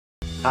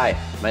Hi,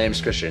 my name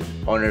is Christian,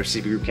 owner of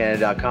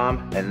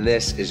cbgroupcanada.com, and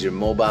this is your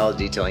mobile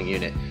detailing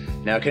unit.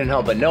 Now I couldn't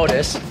help but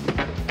notice,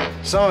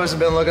 some of us have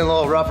been looking a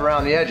little rough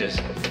around the edges.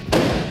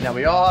 Now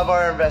we all have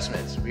our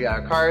investments. We got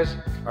our cars,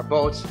 our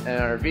boats,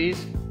 and our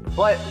RVs,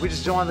 but we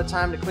just don't have the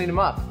time to clean them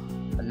up.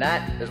 And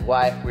that is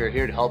why we are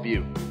here to help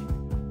you.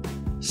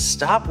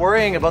 Stop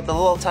worrying about the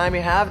little time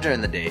you have during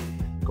the day.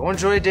 Go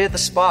enjoy a day at the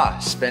spa.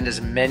 Spend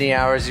as many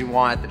hours as you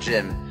want at the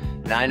gym.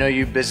 And I know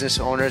you business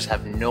owners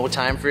have no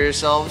time for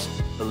yourselves.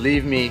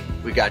 Believe me,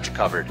 we got you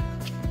covered.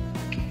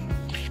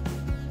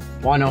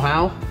 Want to know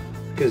how?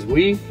 Because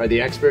we are the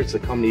experts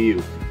that come to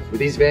you. With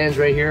these vans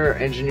right here are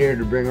engineered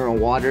to bring our own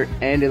water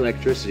and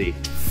electricity.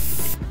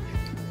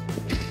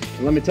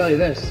 And let me tell you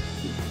this,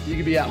 you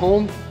could be at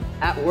home,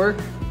 at work,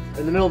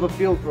 or in the middle of a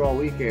field for all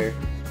we care.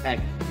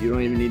 Heck, you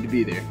don't even need to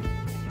be there.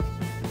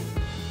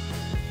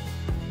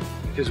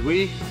 Because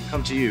we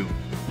come to you.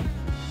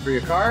 For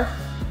your car,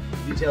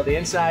 detail the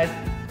inside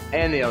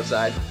and the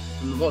outside,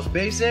 from the most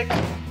basic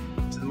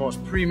to the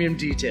most premium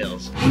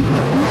details.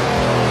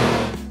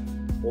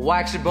 We'll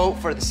wax your boat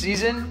for the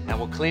season and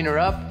we'll clean her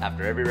up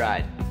after every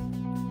ride.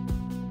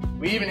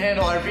 We even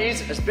handle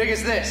RVs as big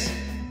as this.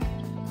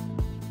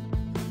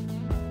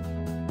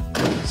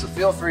 So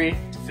feel free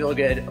to feel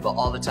good about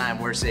all the time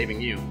we're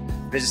saving you.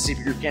 Visit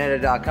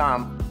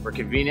cbgroupcanada.com, where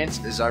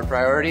convenience is our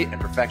priority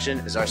and perfection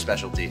is our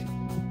specialty.